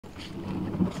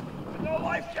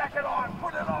life jacket on,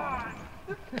 put it on.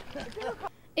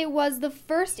 It was the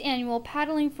first annual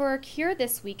Paddling for a Cure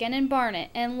this weekend in Barnet,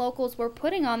 and locals were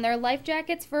putting on their life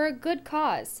jackets for a good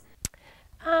cause.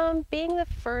 Being the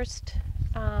first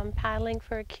Paddling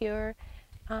for a Cure,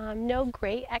 no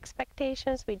great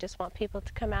expectations. We just want people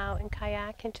to come out and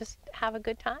kayak and just have a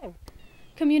good time.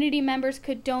 Community members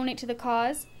could donate to the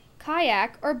cause,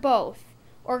 kayak, or both.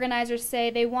 Organizers say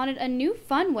they wanted a new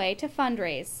fun way to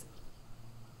fundraise.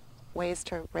 Ways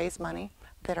to raise money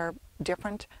that are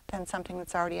different than something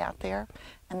that's already out there,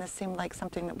 and this seemed like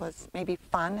something that was maybe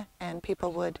fun and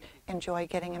people would enjoy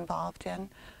getting involved in.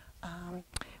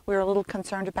 We were a little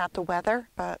concerned about the weather,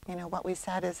 but you know what we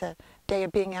said is a day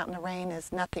of being out in the rain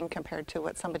is nothing compared to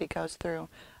what somebody goes through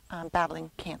battling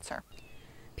cancer.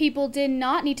 People did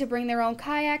not need to bring their own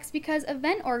kayaks because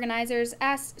event organizers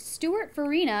asked Stuart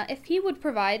Farina if he would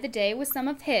provide the day with some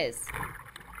of his.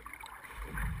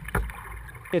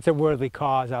 It's a worthy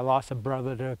cause. I lost a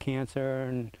brother to cancer,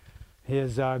 and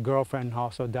his girlfriend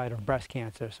also died of breast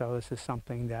cancer, so this is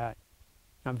something that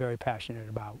I'm very passionate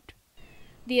about.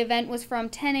 The event was from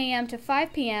 10 a.m. to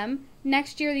 5 p.m.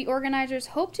 Next year, the organizers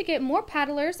hope to get more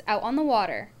paddlers out on the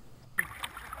water.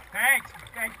 Thanks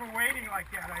for waiting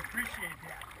like that. I appreciate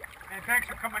that. And thanks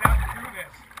for coming out to do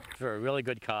this. For a really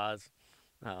good cause.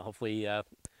 Hopefully,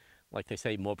 like they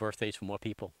say, more birthdays for more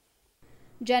people.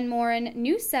 Jen Morin,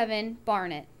 News 7,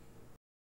 Barnet.